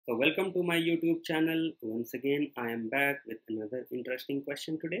So welcome to my YouTube channel. Once again, I am back with another interesting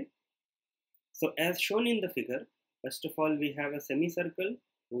question today. So as shown in the figure, first of all, we have a semicircle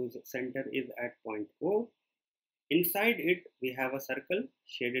whose center is at point O. Inside it, we have a circle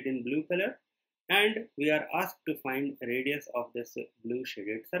shaded in blue color, and we are asked to find radius of this blue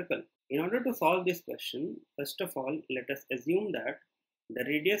shaded circle. In order to solve this question, first of all, let us assume that the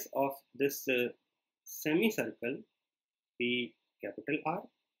radius of this semicircle be capital R.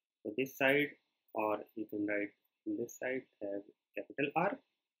 So this side, or you can write this side as capital R.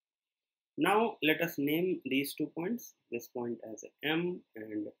 Now let us name these 2 points, this point as M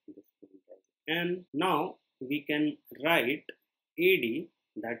and this point as N. Now we can write AD,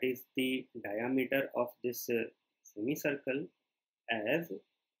 that is the diameter of this semicircle, as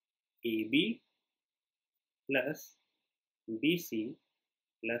AB plus BC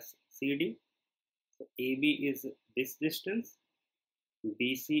plus CD. So AB is this distance,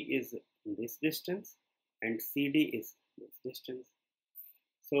 BC is this distance, and CD is this distance.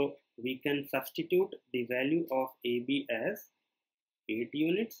 So we can substitute the value of AB as 8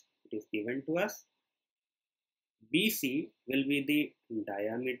 units. It is given to us. BC will be the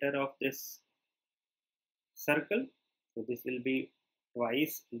diameter of this circle. So this will be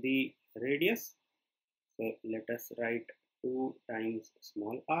twice the radius. So let us write 2 times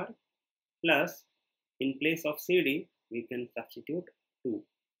small r plus, in place of CD, we can substitute 2.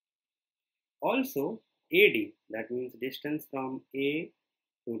 Also AD, that means distance from A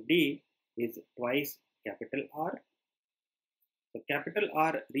to D, is twice capital R. So capital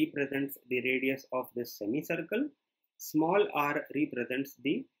R represents the radius of this semicircle. Small r represents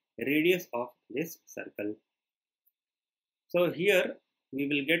the radius of this circle. So here we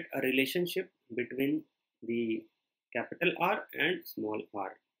will get a relationship between the capital R and small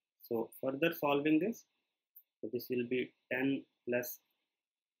r. So further solving this, so this will be 10 plus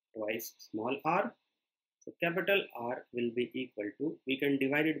twice small r. So capital R will be equal to, we can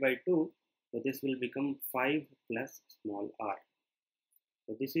divide it by 2, so this will become 5 plus small r.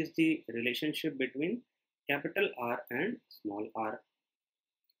 So this is the relationship between capital R and small r.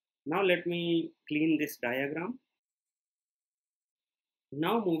 Now let me clean this diagram.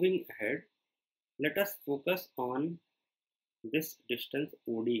 Now moving ahead, let us focus on this distance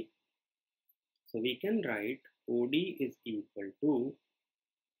OD. So we can write OD is equal to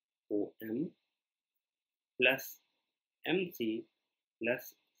OM plus MC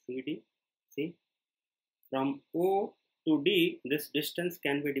plus CD. See, from O to D, this distance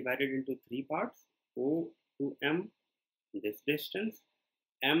can be divided into 3 parts. O to M, this distance,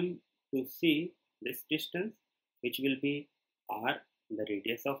 M to C, this distance, which will be R, the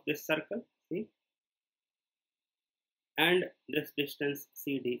radius of this circle, see, and this distance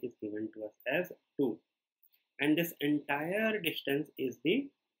CD is given to us as 2, and this entire distance is the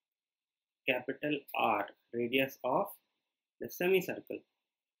capital R, radius of the semicircle.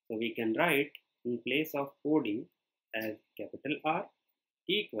 So we can write, in place of OD as capital R,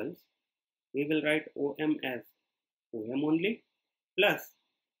 equals, we will write OM as OM only, plus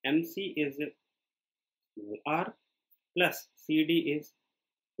MC is small r, plus CD is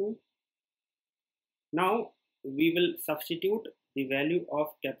 2. Now we will substitute the value of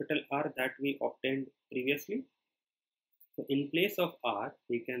capital R that we obtained previously. So in place of R,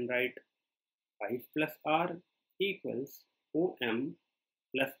 we can write 5 plus R equals OM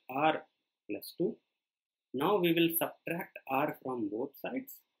plus R plus 2. Now we will subtract R from both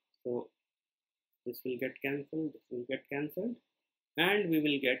sides. So this will get cancelled, this will get cancelled, and we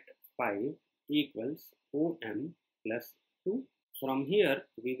will get 5 equals OM plus 2. From here,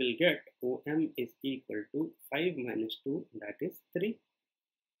 we will get OM is equal to 5 minus 2, that is 3.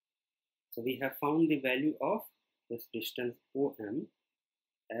 So we have found the value of this distance OM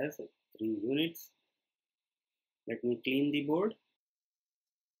as 3 units. Let me clean the board.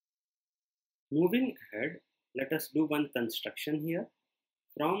 Moving ahead, let us do one construction here.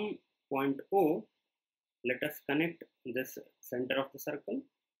 From point O, let us connect this center of the circle.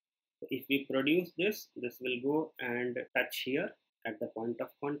 So if we produce this, this will go and touch here at the point of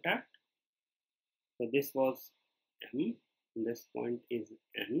contact. So this was M, this point is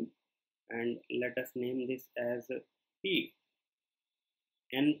N, and let us name this as P.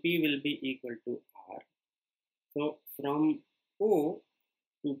 NP will be equal to R. So from O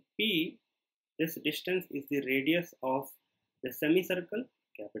to P, this distance is the radius of the semicircle,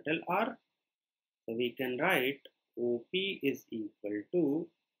 capital R. So we can write OP is equal to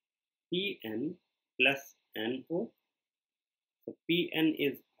PN plus NO. So PN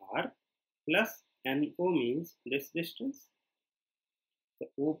is R plus NO means this distance. So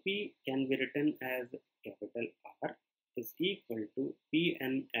OP can be written as capital R is equal to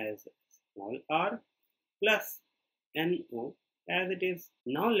Pn as small r plus NO as it is.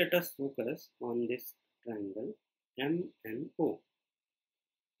 Now let us focus on this triangle MNO.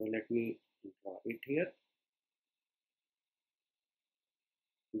 So let me draw it here.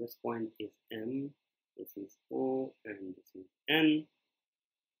 This point is M, this is O, and this is N.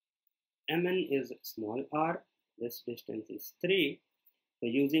 Mn is small r, this distance is 3. So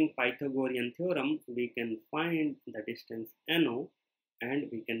using Pythagorean theorem, we can find the distance NO and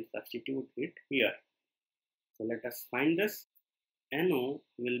we can substitute it here. So let us find this. NO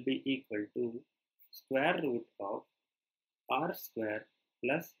will be equal to square root of r square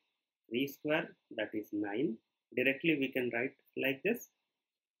plus 3 square, that is 9. Directly we can write like this.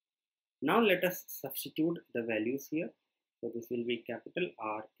 Now let us substitute the values here. So this will be capital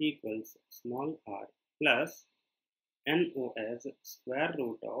R equals small r plus NO as square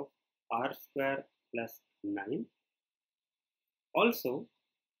root of r square plus 9. Also,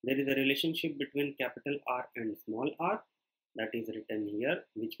 there is a relationship between capital R and small r that is written here,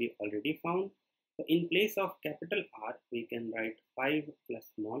 which we already found. So in place of capital R, we can write 5 plus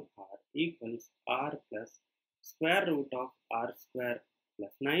small r equals r plus square root of r square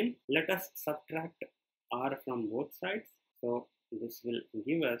plus 9. Let us subtract r from both sides. So this will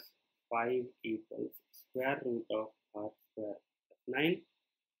give us 5 equals square root of r square plus 9.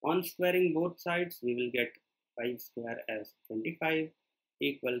 On squaring both sides, we will get 5 square as 25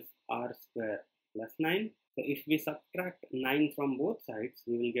 equals r square plus 9. So if we subtract 9 from both sides,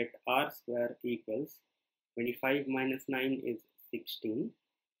 we will get r square equals 25 minus 9 is 16.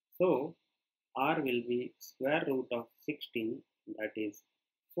 So r will be square root of 16, that is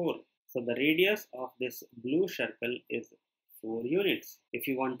 4. So the radius of this blue circle is 4 units. If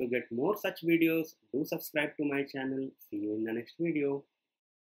you want to get more such videos, do subscribe to my channel. See you in the next video.